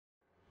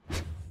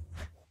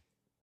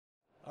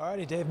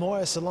Alrighty, Dave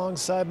Morris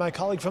alongside my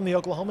colleague from the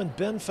Oklahoman,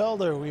 Ben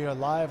Felder. We are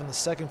live on the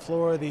second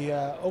floor of the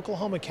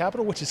Oklahoma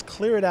Capitol, which is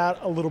cleared out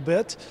a little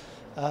bit.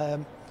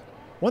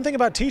 One thing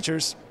about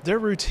teachers, their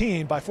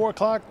routine, by 4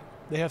 o'clock,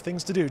 they have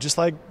things to do, just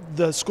like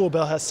the school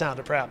bell has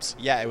sounded, perhaps.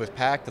 Yeah, it was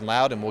packed and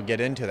loud, and we'll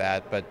get into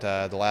that, but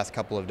the last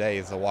couple of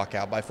days, the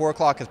walkout by 4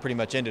 o'clock has pretty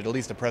much ended, at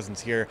least the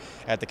presence here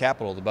at the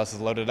Capitol. The bus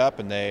is loaded up,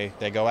 and they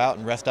go out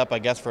and rest up, I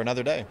guess, for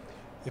another day.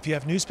 If you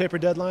have newspaper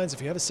deadlines, if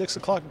you have a 6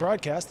 o'clock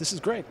broadcast, this is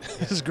great.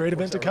 This is a great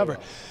event to cover.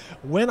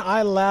 When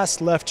I last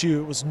left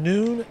you, it was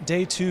noon,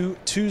 day 2,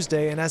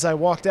 Tuesday, and as I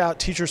walked out,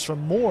 teachers from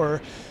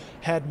Moore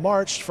had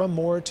marched from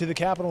Moore to the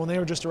Capitol, and they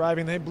were just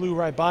arriving. They blew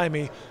right by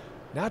me.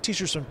 Now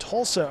teachers from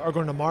Tulsa are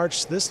going to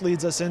march. This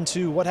leads us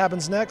into what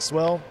happens next.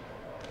 Well,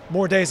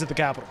 more days at the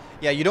Capitol.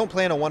 Yeah, you don't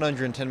plan a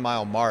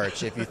 110-mile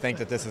march if you think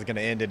that this is going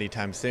to end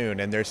anytime soon,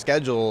 and their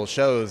schedule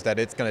shows that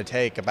it's going to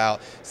take about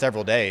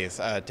several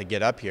days to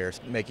get up here,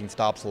 making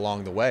stops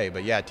along the way.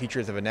 But yeah,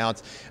 teachers have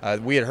announced,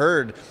 we had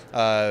heard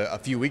a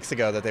few weeks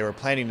ago that they were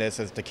planning this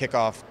as to kick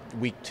off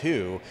week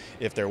 2,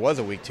 if there was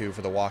a week 2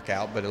 for the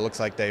walkout, but it looks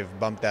like they've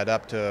bumped that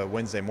up to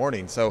Wednesday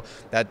morning. So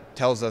that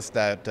tells us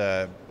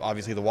that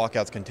obviously the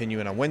walkout's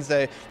continuing on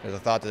Wednesday. There's a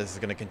thought that this is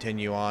going to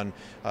continue on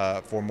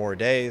for more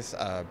days.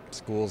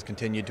 Schools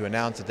continued to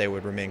announce that they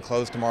would remain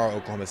closed tomorrow.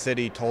 Oklahoma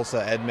City,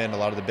 Tulsa, Edmond, a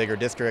lot of the bigger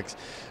districts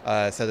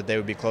said that they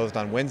would be closed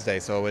on Wednesday.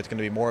 So it's going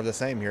to be more of the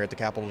same here at the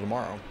Capitol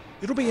tomorrow.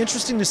 It'll be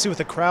interesting to see what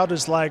the crowd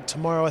is like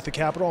tomorrow at the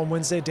Capitol on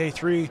Wednesday, day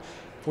 3.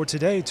 For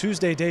today,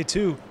 Tuesday, day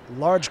 2,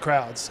 large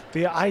crowds.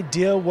 The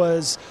idea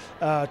was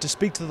to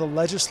speak to the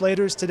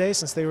legislators today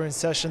since they were in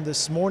session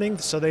this morning.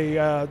 So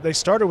they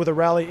started with a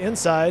rally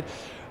inside.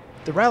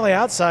 The rally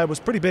outside was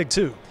pretty big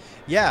too.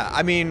 Yeah,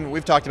 I mean,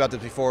 we've talked about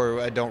this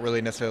before. I don't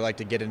really necessarily like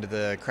to get into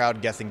the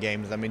crowd guessing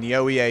games. I mean, the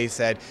OEA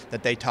said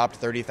that they topped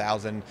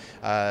 30,000.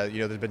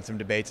 There's been some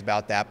debates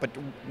about that. But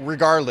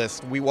regardless,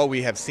 what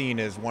we have seen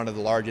is one of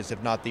the largest,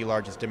 if not the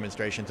largest,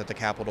 demonstrations at the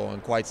Capitol in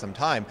quite some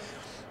time.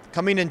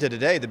 Coming into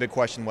today, the big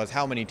question was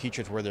how many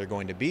teachers were there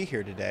going to be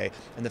here today?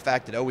 And the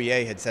fact that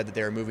OEA had said that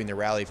they were moving the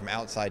rally from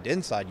outside to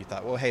inside, you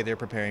thought, well, hey, they're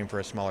preparing for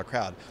a smaller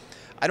crowd.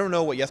 I don't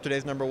know what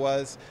yesterday's number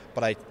was,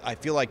 but I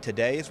feel like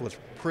today's was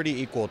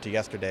pretty equal to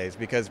yesterday's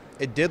because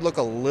it did look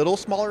a little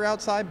smaller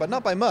outside, but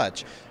not by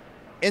much.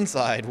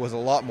 Inside was a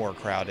lot more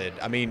crowded.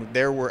 I mean,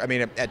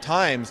 at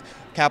times,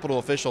 Capitol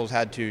officials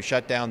had to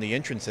shut down the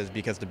entrances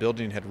because the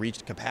building had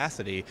reached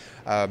capacity.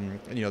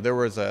 There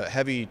was a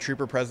heavy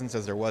trooper presence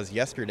as there was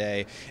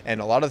yesterday,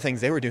 and a lot of the things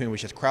they were doing was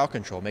just crowd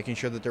control, making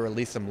sure that there were at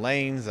least some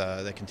lanes.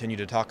 They continue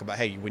to talk about,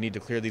 hey, we need to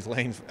clear these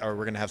lanes or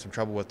we're going to have some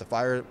trouble with the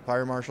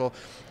fire marshal.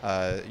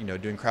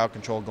 Doing crowd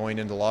control, going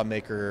into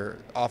lawmaker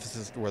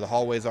offices where the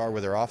hallways are,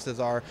 where their offices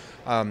are.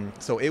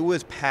 So it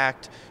was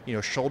packed,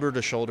 shoulder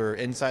to shoulder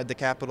inside the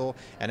Capitol.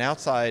 And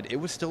outside, it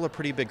was still a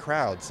pretty big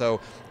crowd.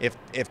 So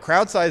if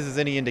crowd size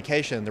is any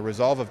indication, the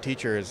resolve of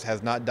teachers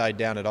has not died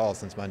down at all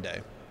since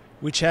Monday.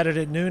 We chatted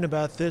at noon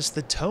about this.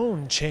 The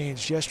tone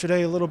changed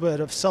yesterday, a little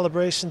bit of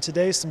celebration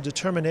today, some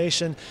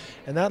determination,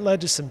 and that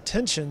led to some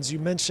tensions. You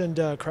mentioned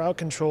crowd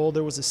control.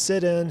 There was a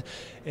sit-in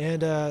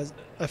and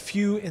a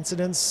few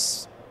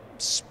incidents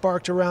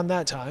sparked around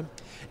that time.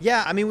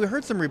 Yeah, I mean, we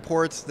heard some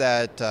reports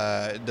that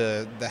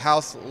the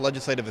House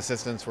legislative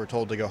assistants were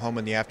told to go home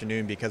in the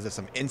afternoon because of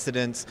some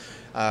incidents.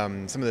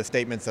 Some of the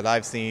statements that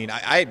I've seen,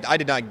 I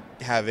did not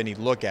have any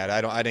look at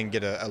it. I didn't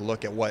get a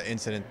look at what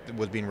incident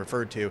was being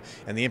referred to,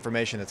 and the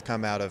information that's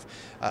come out of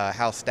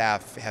House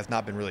staff has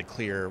not been really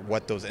clear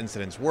what those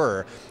incidents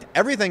were.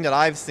 Everything that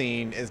I've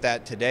seen is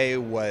that today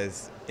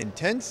was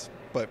intense,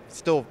 but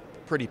still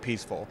pretty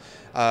peaceful.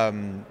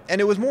 And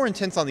it was more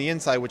intense on the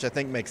inside, which I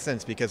think makes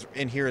sense because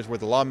in here is where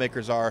the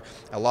lawmakers are.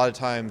 A lot of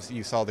times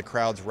you saw the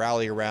crowds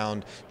rally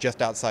around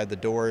just outside the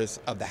doors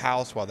of the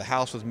House while the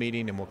House was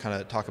meeting, and we'll kind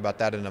of talk about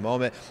that in a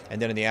moment.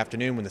 And then in the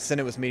afternoon when the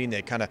Senate was meeting,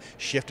 they kind of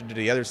shifted to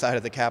the other side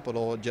of the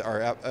Capitol,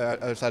 or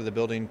other side of the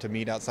building to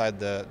meet outside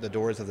the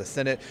doors of the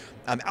Senate.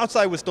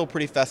 Outside was still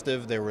pretty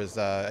festive. There was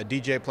a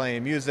DJ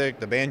playing music.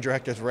 The band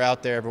directors were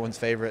out there, everyone's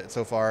favorite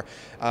so far.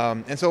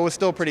 And so it was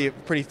still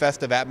pretty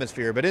festive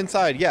atmosphere. But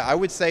inside, yeah, I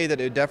would say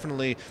that it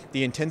definitely,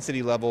 the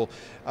intensity level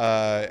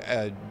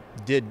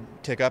did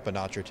tick up a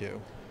notch or two.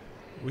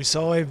 We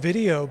saw a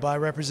video by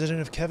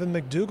Representative Kevin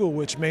McDougal,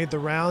 which made the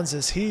rounds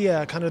as he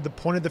kind of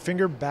pointed the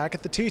finger back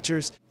at the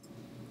teachers.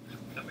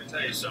 Let me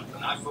tell you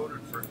something. I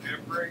voted for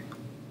every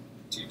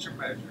teacher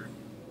measure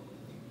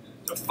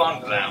to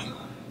fund them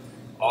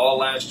all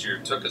last year.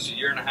 It took us a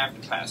year and a half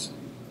to pass it.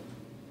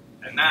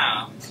 And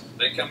now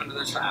they come into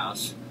this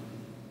House.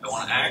 They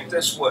want to act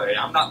this way.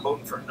 I'm not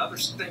voting for another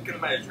stinking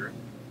measure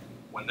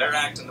when they're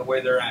acting the way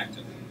they're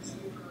acting.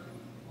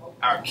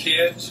 Our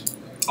kids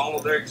follow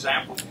their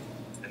example,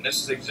 and this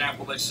is the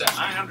example they set.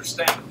 I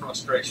understand the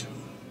frustration,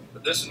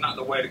 but this is not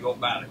the way to go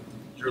about it.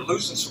 You're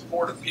losing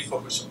support of people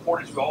who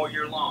supported you all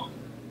year long.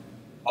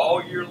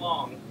 All year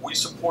long, we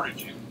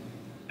supported you.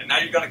 And now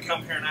you're going to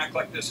come here and act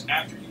like this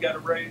after you got a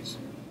raise?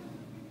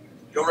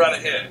 Go right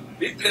ahead.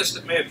 Be pissed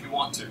at me if you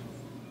want to.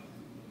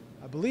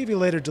 believe he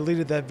later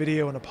deleted that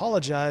video and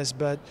apologized,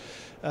 but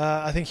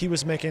I think he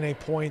was making a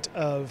point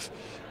of,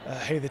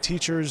 hey, the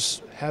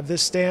teachers have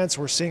this stance,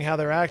 we're seeing how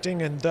they're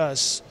acting, and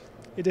thus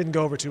it didn't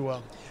go over too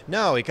well.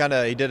 No, he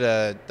did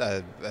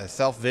a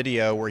self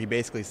video where he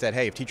basically said,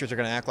 hey, if teachers are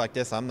going to act like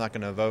this, I'm not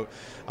going to vote.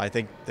 I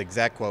think the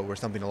exact quote was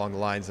something along the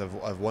lines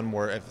of one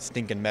more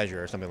stinking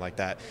measure or something like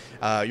that.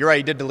 You're right,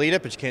 he did delete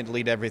it, but you can't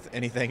delete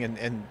anything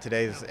in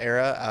today's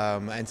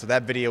era. And so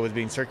that video was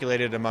being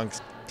circulated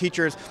amongst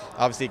teachers.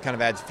 Obviously, it kind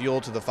of adds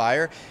fuel to the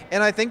fire.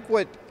 And I think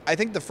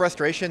the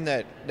frustration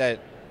that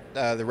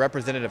the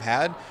representative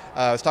had.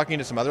 I was talking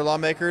to some other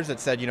lawmakers that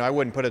said, I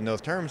wouldn't put it in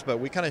those terms, but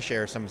we kind of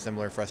share some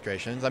similar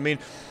frustrations. I mean,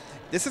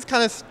 this is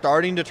kind of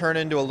starting to turn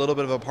into a little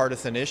bit of a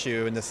partisan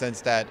issue in the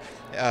sense that,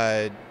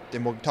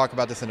 and we'll talk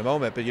about this in a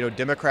moment, but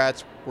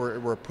Democrats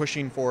were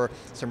pushing for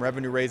some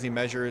revenue-raising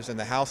measures in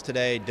the House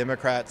today.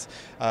 Democrats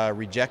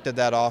rejected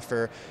that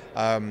offer.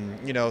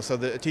 So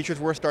the teachers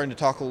were starting to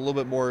talk a little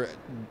bit more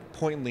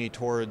pointedly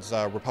towards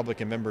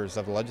Republican members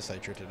of the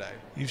legislature today.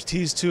 You've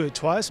teased to it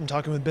twice. I'm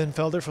talking with Ben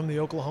Felder from the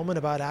Oklahoman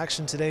about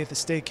action today at the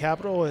state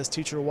capitol as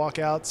teacher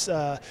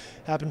walkouts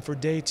happened for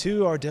day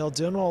 2. Ardell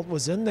Denwalt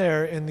was in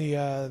there in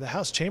the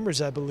House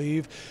chambers, I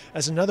believe,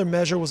 as another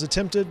measure was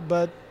attempted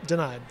but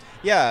denied.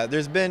 Yeah,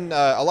 there's been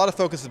a lot of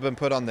focus has been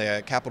put on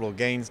the capital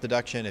gains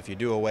deduction. If you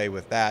do away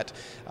with that,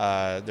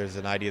 there's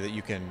an idea that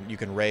you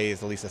can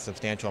raise at least a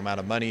substantial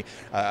amount of money.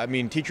 I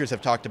mean, teachers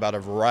have talked about a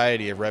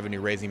variety of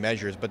revenue-raising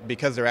measures, but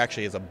because there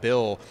actually is a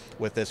bill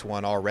with this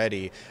one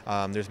already,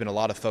 there's been a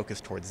lot of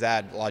focus towards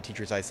that. A lot of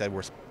teachers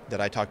that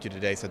I talked to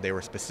today said they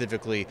were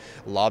specifically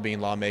lobbying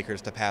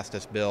lawmakers to pass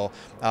this bill.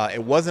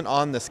 It wasn't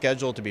on the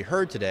schedule to be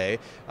heard today.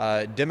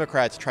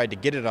 Democrats tried to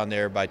get it on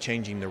there by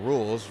changing the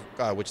rules,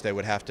 which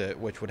would have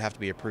to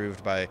be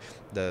approved by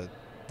the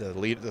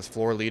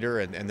floor leader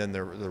and then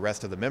the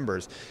rest of the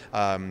members.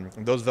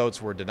 Those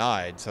votes were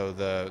denied. So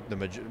the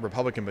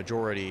Republican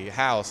majority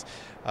House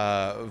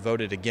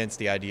voted against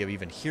the idea of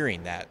even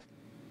hearing that.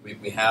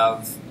 We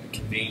have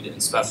convened in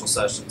special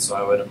session, so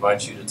I would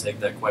invite you to take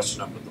that question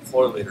up with the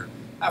floor leader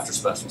after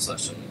special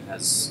session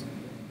has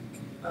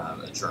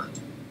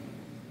adjourned.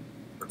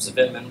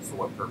 Representative Inman, for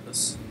what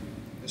purpose?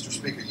 Mr.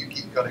 Speaker, you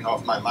keep cutting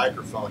off my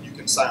microphone. You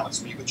can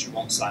silence me, but you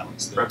won't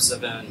silence them.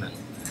 Representative Inman.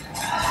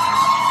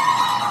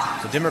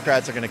 So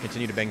Democrats are going to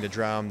continue to bang the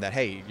drum that,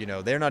 hey,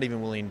 they're not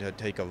even willing to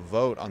take a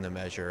vote on the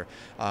measure.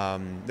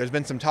 There's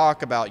been some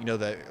talk about,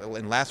 that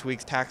in last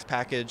week's tax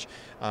package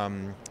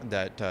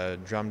that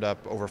drummed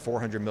up over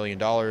 $400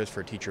 million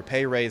for teacher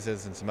pay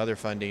raises and some other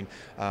funding,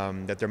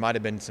 that there might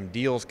have been some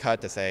deals cut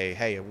to say,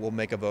 hey, we'll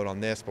make a vote on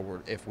this, but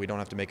if we don't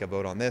have to make a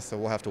vote on this, so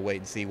we'll have to wait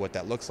and see what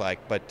that looks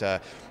like.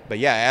 But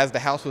yeah, as the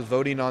House was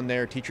voting on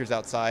there, teachers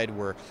outside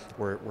were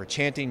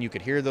chanting. You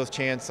could hear those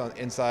chants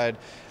inside.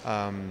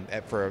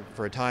 For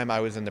a time, I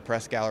was in the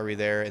press gallery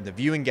there. In the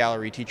viewing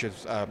gallery,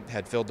 teachers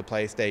had filled the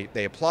place.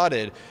 They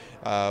applauded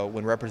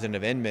when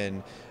Representative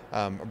Inman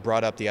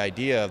brought up the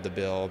idea of the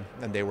bill,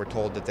 and they were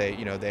told that they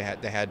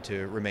had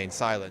to remain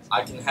silent.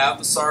 I can have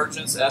the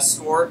sergeants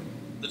escort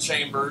the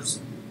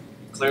chambers,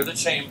 clear the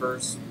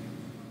chambers.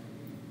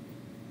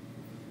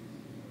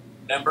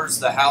 Members,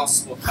 the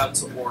House will come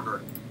to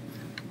order.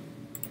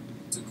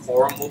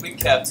 Decorum will be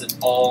kept at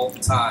all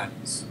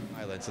times.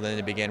 So then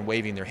they began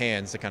waving their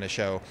hands to kind of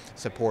show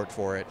support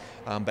for it.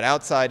 But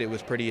outside, it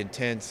was pretty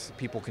intense.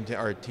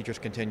 Teachers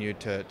continued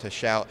to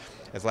shout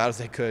as loud as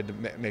they could to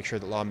make sure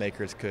that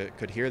lawmakers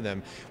could hear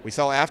them. We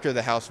saw after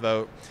the House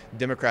vote,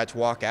 Democrats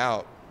walk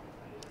out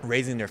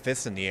raising their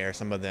fists in the air,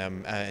 some of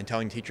them, and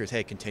telling teachers,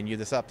 hey, continue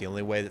this up. The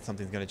only way that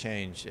something's going to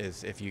change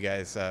is if you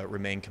guys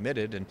remain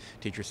committed, and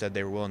teachers said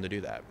they were willing to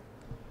do that.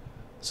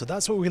 So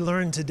that's what we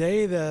learned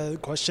today. The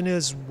question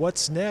is,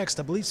 what's next?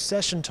 I believe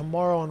session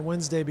tomorrow on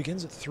Wednesday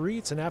begins at 3.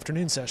 It's an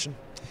afternoon session.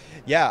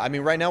 Yeah, I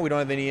mean, right now we don't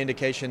have any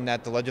indication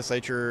that the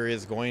legislature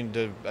is going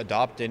to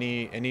adopt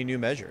any new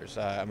measures.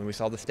 I mean, we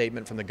saw the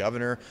statement from the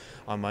governor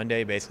on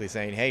Monday basically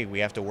saying, hey, we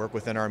have to work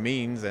within our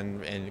means,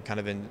 and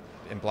kind of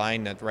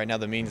implying that right now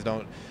the means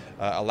don't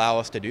allow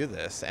us to do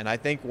this. And I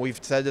think we've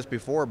said this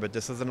before, but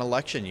this is an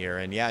election year,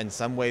 and yeah, in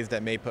some ways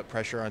that may put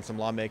pressure on some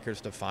lawmakers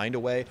to find a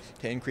way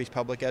to increase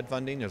public ed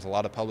funding. There's a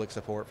lot of public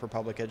support for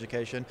public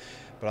education,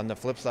 but on the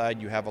flip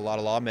side, you have a lot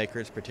of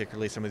lawmakers,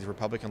 particularly some of these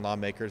Republican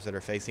lawmakers, that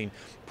are facing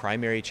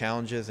primary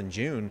challenges in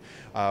June,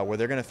 where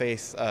they're going to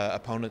face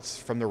opponents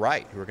from the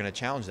right who are going to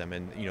challenge them.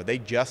 And they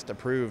just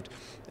approved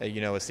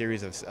a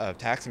series of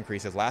tax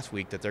increases last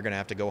week that they're going to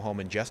have to go home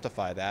and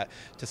justify that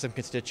to some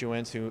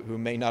constituents who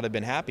may not have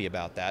been happy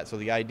about that. So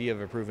the idea of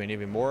approving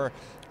even more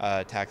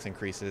tax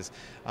increases,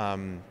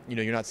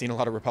 you're not seeing a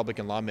lot of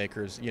Republican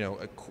lawmakers,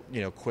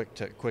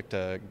 quick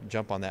to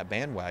jump on that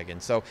bandwagon.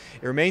 So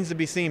it remains to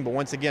be seen. But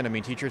once again, I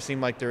mean, teachers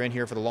seem like they're in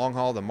here for the long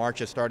haul. The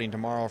march is starting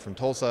tomorrow from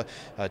Tulsa.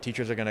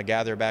 Teachers are going to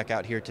gather back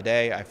out here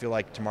today. I feel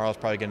like tomorrow's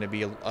probably going to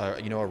be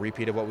a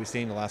repeat of what we've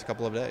seen the last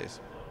couple of days.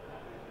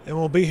 And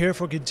we'll be here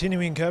for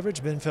continuing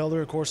coverage. Ben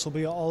Felder, of course, will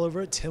be all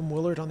over it. Tim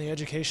Willard on the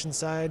education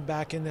side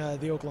back in the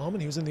Oklahoman.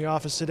 He was in the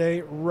office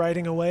today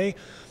writing away.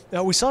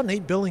 Now, we saw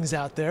Nate Billings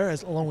out there,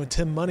 along with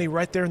Tim Money,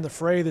 right there in the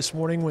fray this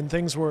morning when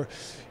things were,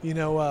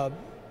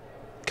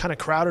 kind of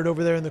crowded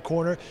over there in the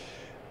corner.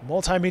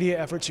 Multimedia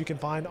efforts you can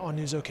find on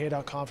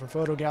newsok.com for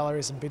photo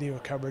galleries and video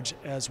coverage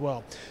as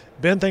well.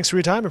 Ben, thanks for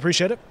your time.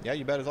 Appreciate it. Yeah,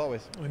 you bet, as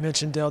always. We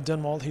mentioned Dale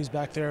Denwald. He's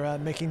back there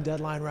making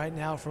deadline right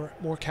now for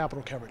more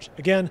Capitol coverage.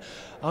 Again,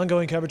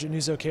 ongoing coverage at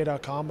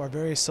newsok.com, our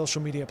various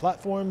social media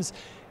platforms,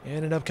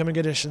 and in upcoming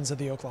editions of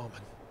the Oklahoman.